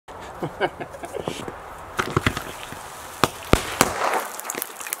Okay.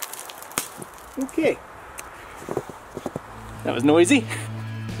 That was noisy.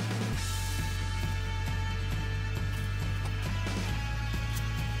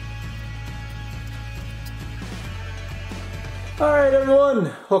 Alright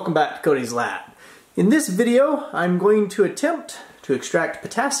everyone, welcome back to Cody's Lab. In this video, I'm going to attempt to extract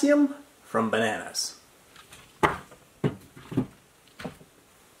potassium from bananas.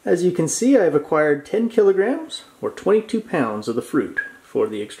 As you can see, I've acquired 10 kilograms or 22 pounds of the fruit for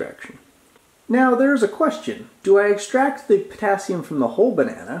the extraction. Now there's a question, do I extract the potassium from the whole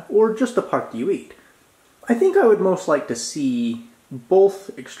banana or just the part that you eat? I think I would most like to see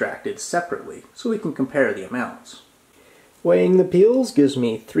both extracted separately so we can compare the amounts. Weighing the peels gives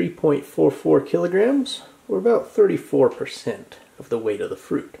me 3.44 kilograms or about 34% of the weight of the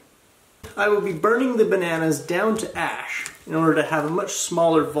fruit. I will be burning the bananas down to ash in order to have a much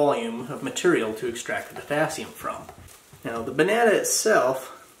smaller volume of material to extract the potassium from. Now the banana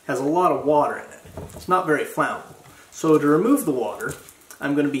itself has a lot of water in it. It's not very flammable. So to remove the water,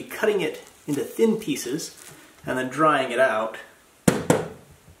 I'm going to be cutting it into thin pieces and then drying it out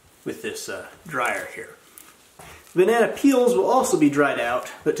with this dryer here. The banana peels will also be dried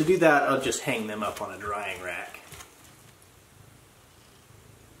out, but to do that I'll just hang them up on a drying rack.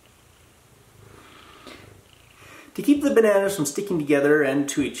 To keep the bananas from sticking together and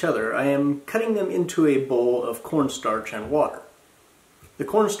to each other, I am cutting them into a bowl of cornstarch and water. The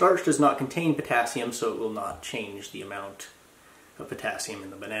cornstarch does not contain potassium, so it will not change the amount of potassium in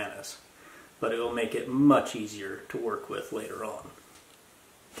the bananas, but it will make it much easier to work with later on.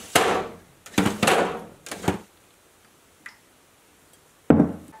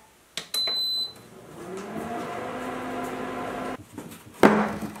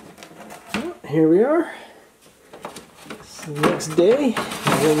 Here we are. It's the next day.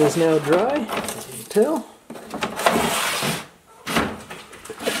 Everything is now dry, as you can tell.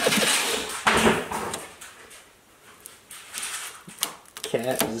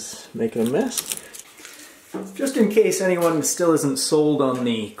 Cat is making a mess. Just in case anyone still isn't sold on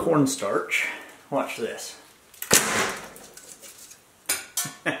the cornstarch, watch this.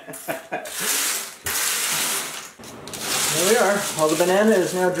 There we are. All the banana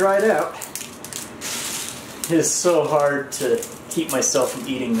is now dried out. It is so hard to keep myself from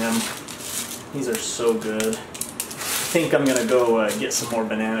eating them. These are so good. I think I'm gonna go get some more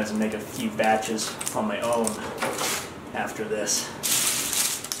bananas and make a few batches on my own after this.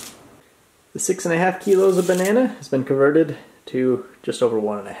 The 6.5 kilos of banana has been converted to just over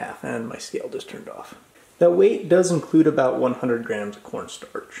 1.5, and my scale just turned off. That weight does include about 100 grams of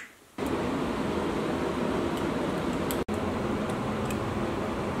cornstarch.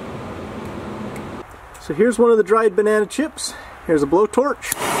 So here's one of the dried banana chips. Here's a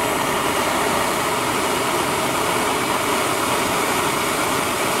blowtorch.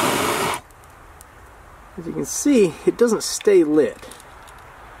 As you can see, it doesn't stay lit.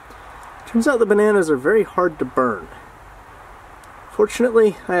 Turns out the bananas are very hard to burn.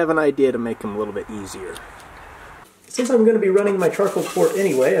 Fortunately, I have an idea to make them a little bit easier. Since I'm going to be running my charcoal port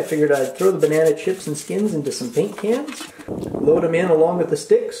anyway, I figured I'd throw the banana chips and skins into some paint cans, load them in along with the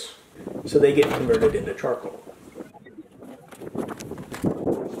sticks, so they get converted into charcoal.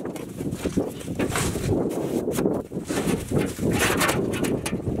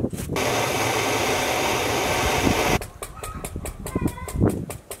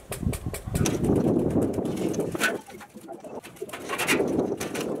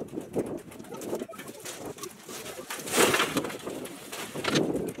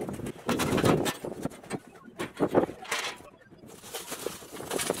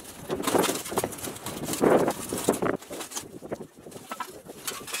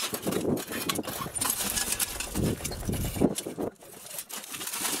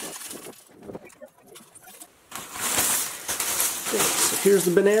 Here's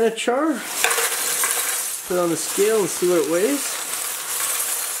the banana char. Put it on the scale and see what it weighs.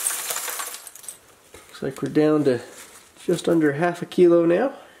 Looks like we're down to just under half a kilo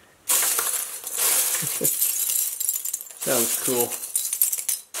now. Sounds cool.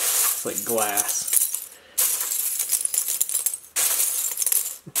 It's like glass.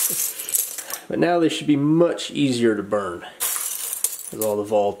 But now they should be much easier to burn, as all the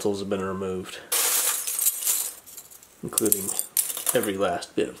volatiles have been removed, including every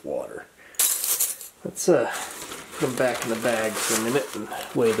last bit of water. Let's put them back in the bag for a minute and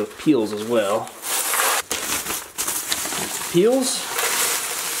weigh the peels as well. Peels.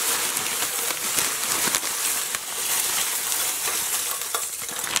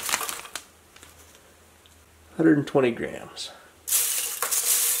 (120 grams).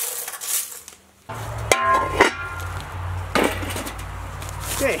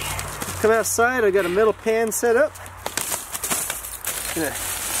 Okay, come outside. I got a metal pan set up. Gonna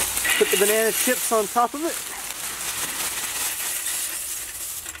put the banana chips on top of it.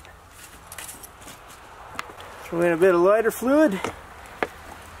 Throw in a bit of lighter fluid.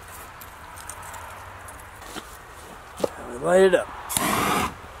 And we light it up.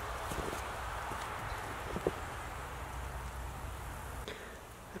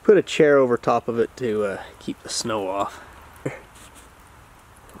 I put a chair over top of it to keep the snow off.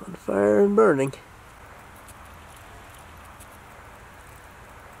 On fire and burning.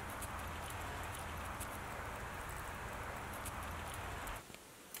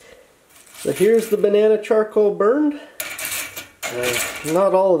 So here's the banana charcoal burned.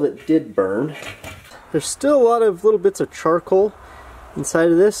 Not all of it did burn. There's still a lot of little bits of charcoal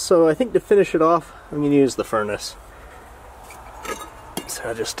inside of this, so I think to finish it off, I'm going to use the furnace. So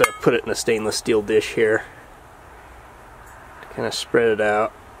I just put it in a stainless steel dish here to kind of spread it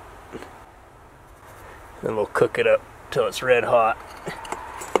out. Then we'll cook it up till it's red hot.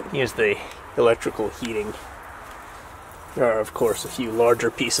 Use the electrical heating. There are, of course, a few larger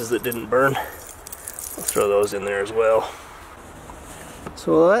pieces that didn't burn. I'll throw those in there as well.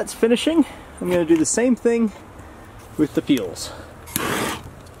 So while that's finishing, I'm going to do the same thing with the peels.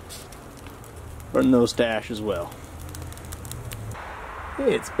 Burn those to ash as well.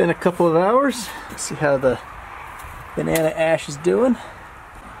 Okay, it's been a couple of hours. Let's see how the banana ash is doing.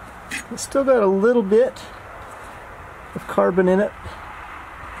 It's still got a little bit of carbon in it,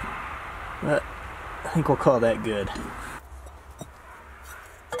 but I think we'll call that good.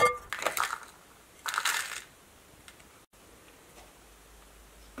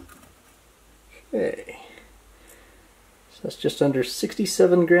 Okay, so that's just under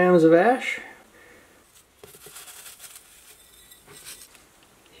 67 grams of ash.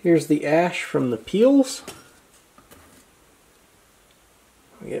 Here's the ash from the peels.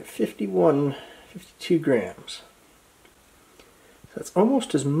 We get 52 grams. So that's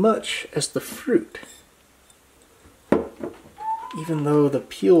almost as much as the fruit, even though the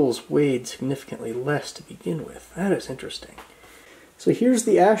peels weighed significantly less to begin with. That is interesting. So here's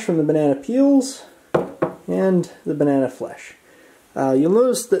the ash from the banana peels and the banana flesh. You'll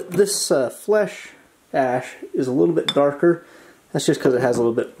notice that this flesh ash is a little bit darker. That's just because it has a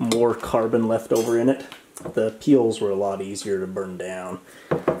little bit more carbon left over in it. The peels were a lot easier to burn down.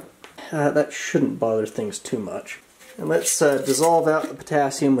 That shouldn't bother things too much. And let's dissolve out the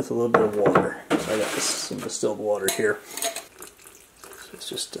potassium with a little bit of water. So I got some distilled water here. So let's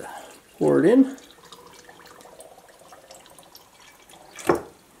just pour it in.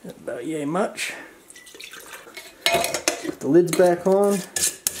 About yay much. Put the lids back on.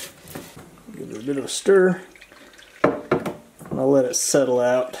 Give it a bit of a stir. And I'll let it settle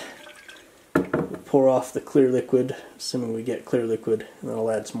out. We'll pour off the clear liquid, assuming we get clear liquid, and then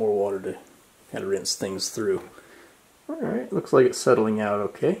I'll add some more water to kind of rinse things through. Alright, looks like it's settling out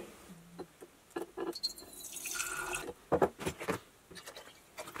okay.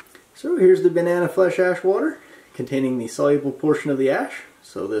 So here's the banana flesh ash water containing the soluble portion of the ash.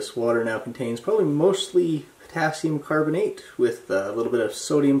 So this water now contains probably mostly potassium carbonate with a little bit of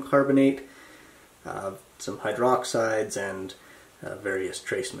sodium carbonate, some hydroxides, and various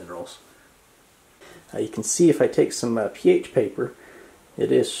trace minerals. You can see if I take some pH paper,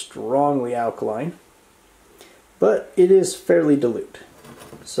 it is strongly alkaline, but it is fairly dilute.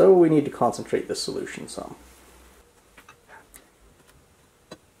 So we need to concentrate the solution some.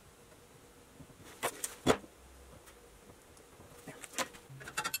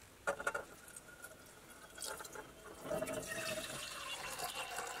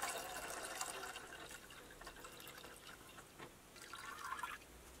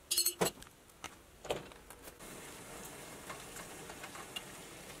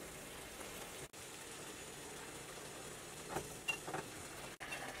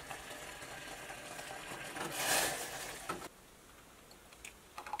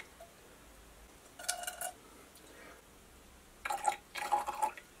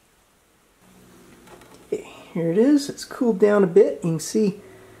 Here it is. It's cooled down a bit. You can see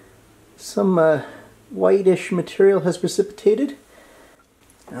some whitish material has precipitated.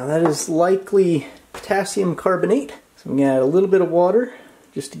 Now that is likely potassium carbonate. So I'm going to add a little bit of water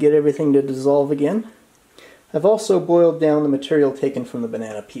just to get everything to dissolve again. I've also boiled down the material taken from the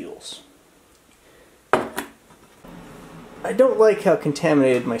banana peels. I don't like how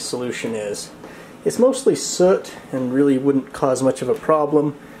contaminated my solution is. It's mostly soot and really wouldn't cause much of a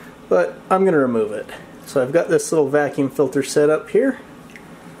problem, but I'm going to remove it. So I've got this little vacuum filter set up here.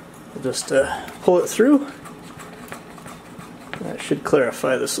 I'll just pull it through. That should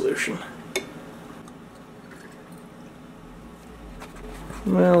clarify the solution.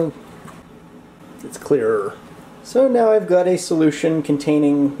 Well, it's clearer. So now I've got a solution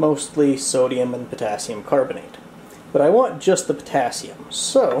containing mostly sodium and potassium carbonate. But I want just the potassium.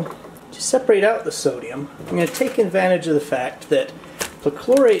 So, to separate out the sodium, I'm going to take advantage of the fact that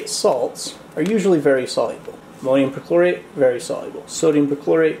perchlorate salts are usually very soluble. Ammonium perchlorate, very soluble. Sodium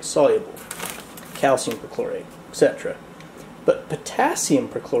perchlorate, soluble. Calcium perchlorate, etc. But potassium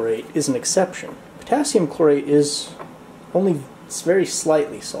perchlorate is an exception. Potassium chlorate is only very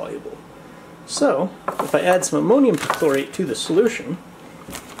slightly soluble. So, if I add some ammonium perchlorate to the solution,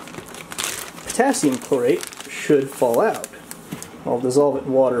 potassium chlorate should fall out. I'll dissolve it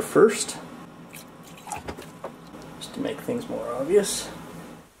in water first, just to make things more obvious.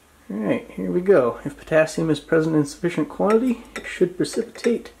 Alright, here we go. If potassium is present in sufficient quantity, it should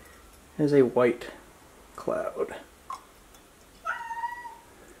precipitate as a white cloud.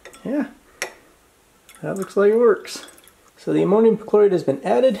 Yeah, that looks like it works. So the ammonium perchlorate has been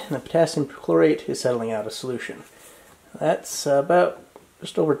added, and the potassium perchlorate is settling out of solution. That's about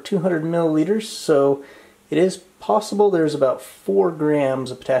just over 200 milliliters, so it is possible there's about 4 grams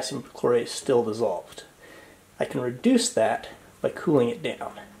of potassium perchlorate still dissolved. I can reduce that by cooling it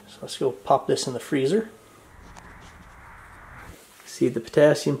down. So let's go pop this in the freezer. See, the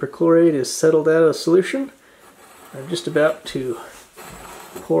potassium perchlorate is settled out of solution. I'm just about to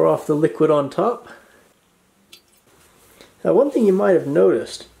pour off the liquid on top. Now, one thing you might have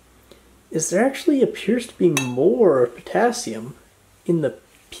noticed is there actually appears to be more potassium in the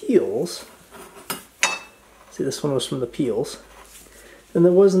peels. See, this one was from the peels, than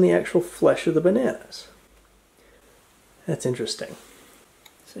there was in the actual flesh of the bananas. That's interesting.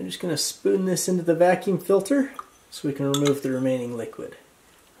 So I'm just going to spoon this into the vacuum filter so we can remove the remaining liquid.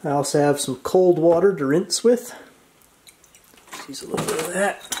 I also have some cold water to rinse with. Just use a little bit of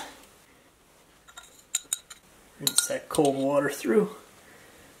that. Rinse that cold water through.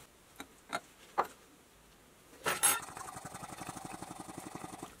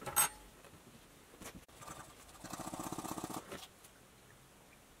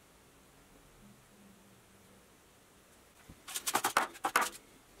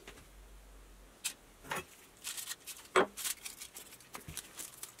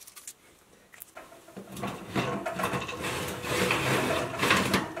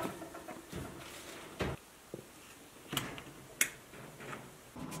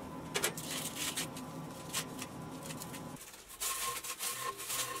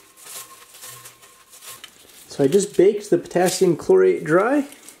 So I just baked the potassium chlorate dry.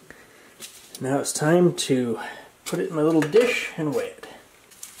 Now it's time to put it in my little dish and weigh it.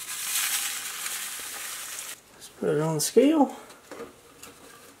 Let's put it on the scale.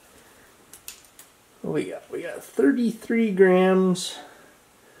 What we got? We got 33 grams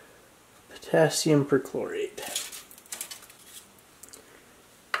potassium perchlorate.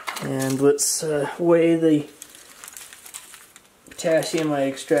 And let's weigh the potassium I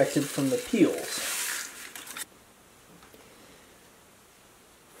extracted from the peels.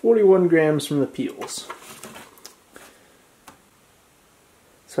 41 grams from the peels.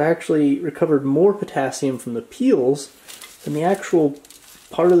 So I actually recovered more potassium from the peels than the actual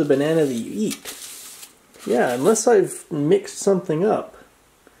part of the banana that you eat. Yeah, unless I've mixed something up.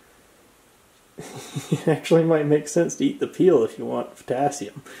 It actually might make sense to eat the peel if you want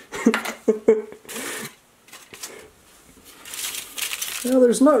potassium. Well,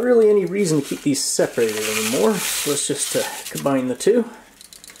 there's not really any reason to keep these separated anymore, so let's just combine the two.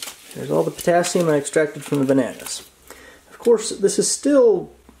 There's all the potassium I extracted from the bananas. Of course, this is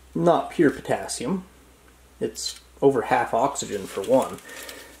still not pure potassium. It's over half oxygen for one.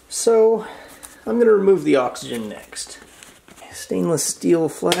 So I'm going to remove the oxygen next. Stainless steel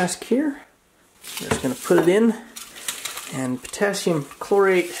flask here. I'm just going to put it in, and potassium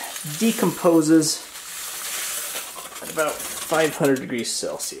chlorate decomposes at about 500 degrees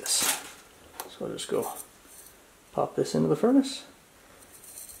Celsius. So I'll just go pop this into the furnace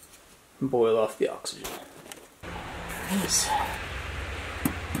and boil off the oxygen. Nice.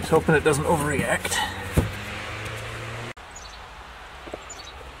 Just hoping it doesn't overreact.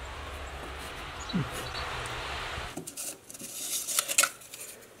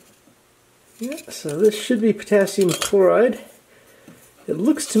 Yeah, so this should be potassium chloride. It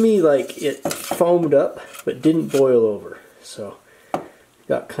looks to me like it foamed up but didn't boil over, so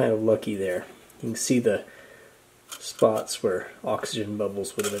got kind of lucky there. You can see the spots where oxygen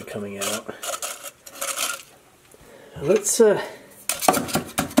bubbles would have been coming out. Let's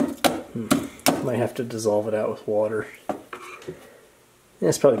might have to dissolve it out with water.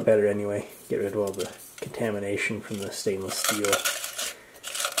 That's probably better anyway. Get rid of all the contamination from the stainless steel.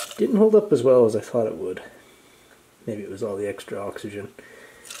 Didn't hold up as well as I thought it would. Maybe it was all the extra oxygen.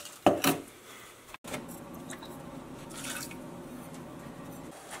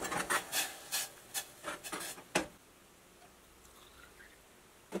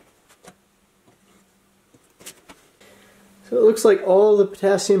 So it looks like all the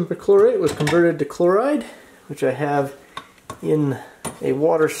potassium perchlorate was converted to chloride, which I have in a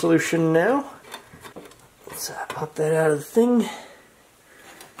water solution now. Let's pop that out of the thing.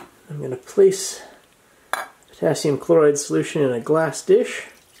 I'm going to place potassium chloride solution in a glass dish,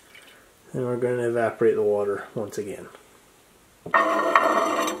 and we're going to evaporate the water once again.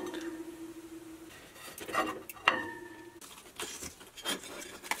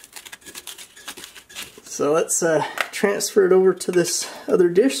 So let's transfer it over to this other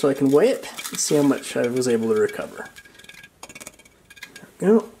dish so I can weigh it and see how much I was able to recover.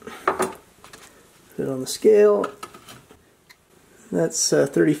 There we go. Put it on the scale. That's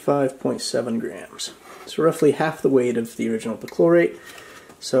 35.7 grams. It's roughly half the weight of the original perchlorate,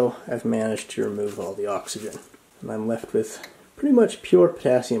 so I've managed to remove all the oxygen. And I'm left with pretty much pure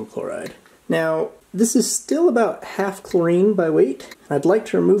potassium chloride. Now, this is still about half chlorine by weight. I'd like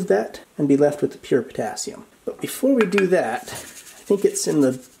to remove that and be left with the pure potassium. But before we do that, I think it's in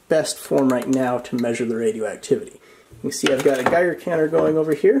the best form right now to measure the radioactivity. You can see I've got a Geiger counter going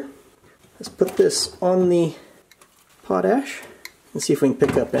over here. Let's put this on the potash and see if we can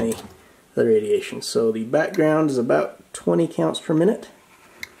pick up any of the radiation. So the background is about 20 counts per minute.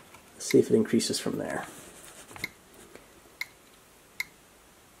 Let's see if it increases from there.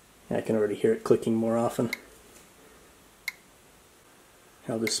 I can already hear it clicking more often.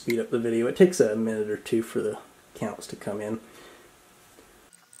 I'll just speed up the video. It takes a minute or two for the counts to come in.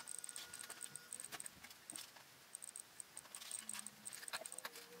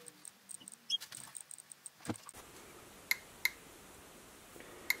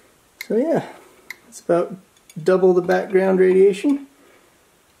 So yeah, it's about double the background radiation.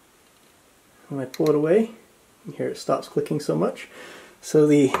 When I pull it away, you hear it stops clicking so much. So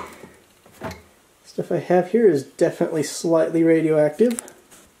the stuff I have here is definitely slightly radioactive.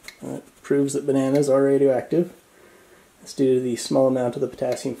 It proves that bananas are radioactive. It's due to the small amount of the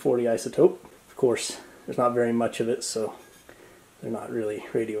potassium-40 isotope. Of course, there's not very much of it, so they're not really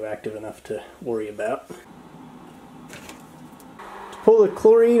radioactive enough to worry about. To pull the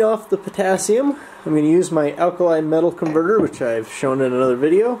chlorine off the potassium, I'm going to use my alkali metal converter, which I've shown in another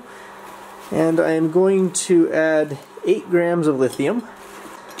video. And I am going to add 8 grams of lithium.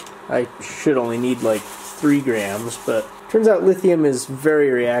 I should only need like 3 grams, but turns out lithium is very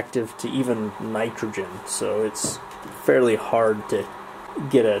reactive to even nitrogen, so it's fairly hard to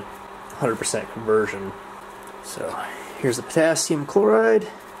get a 100% conversion. So here's the potassium chloride,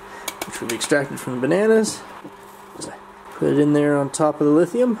 which we've extracted from the bananas. So put it in there on top of the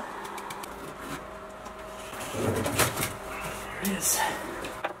lithium. There it is.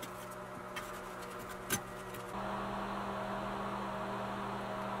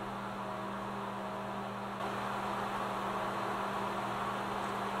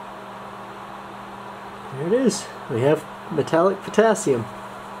 There it is. We have metallic potassium.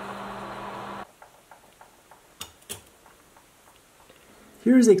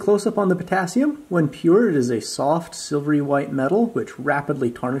 Here is a close-up on the potassium. When pure, it is a soft, silvery white metal which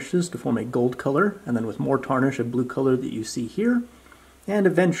rapidly tarnishes to form a gold color, and then with more tarnish, a blue color that you see here. And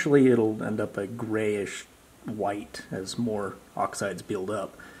eventually it'll end up a grayish white as more oxides build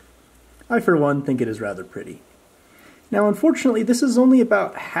up. I, for one, think it is rather pretty. Now, unfortunately, this is only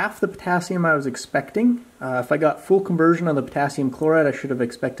about half the potassium I was expecting. If I got full conversion on the potassium chloride, I should have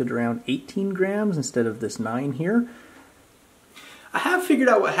expected around 18 grams instead of this 9 here. I have figured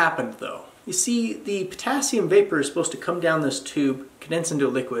out what happened, though. You see, the potassium vapor is supposed to come down this tube, condense into a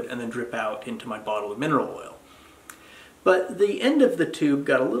liquid, and then drip out into my bottle of mineral oil. But the end of the tube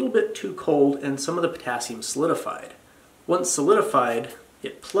got a little bit too cold, and some of the potassium solidified. Once solidified,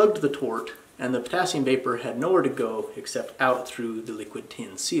 it plugged the tort, and the potassium vapor had nowhere to go except out through the liquid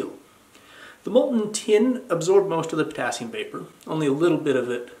tin seal. The molten tin absorbed most of the potassium vapor. Only a little bit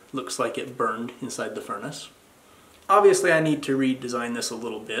of it looks like it burned inside the furnace. Obviously I need to redesign this a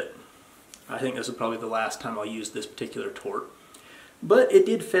little bit. I think this is probably the last time I'll use this particular tort. But it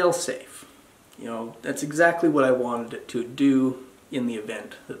did fail safe. You know, that's exactly what I wanted it to do in the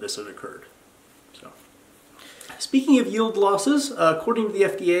event that this had occurred. Speaking of yield losses, according to the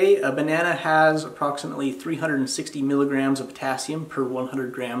FDA, a banana has approximately 360 milligrams of potassium per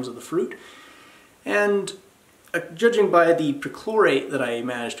 100 grams of the fruit. And judging by the perchlorate that I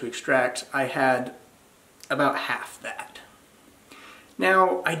managed to extract, I had about half that.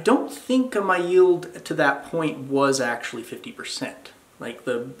 Now, I don't think my yield to that point was actually 50%. Like,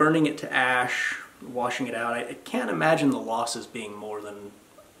 the burning it to ash washing it out. I can't imagine the losses being more than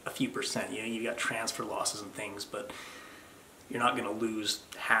a few percent. You know, you got transfer losses and things, but you're not going to lose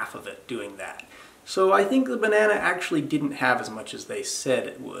half of it doing that. So I think the banana actually didn't have as much as they said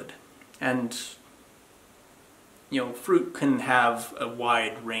it would. And, you know, fruit can have a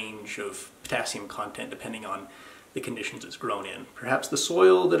wide range of potassium content depending on the conditions it's grown in. Perhaps the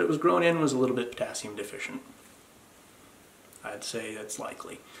soil that it was grown in was a little bit potassium deficient. I'd say that's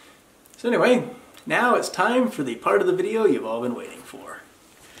likely. So anyway, now it's time for the part of the video you've all been waiting for.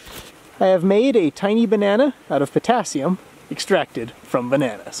 I have made a tiny banana out of potassium extracted from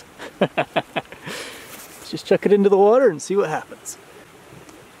bananas. Let's just chuck it into the water and see what happens.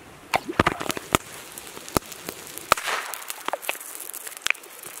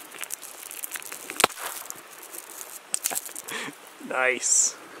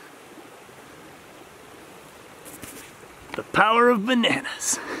 Nice. The power of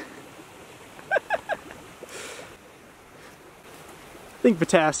bananas. I think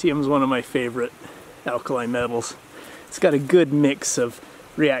potassium is one of my favorite alkali metals. It's got a good mix of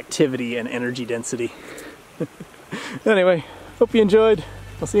reactivity and energy density. Anyway, hope you enjoyed.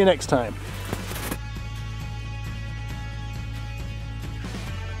 I'll see you next time.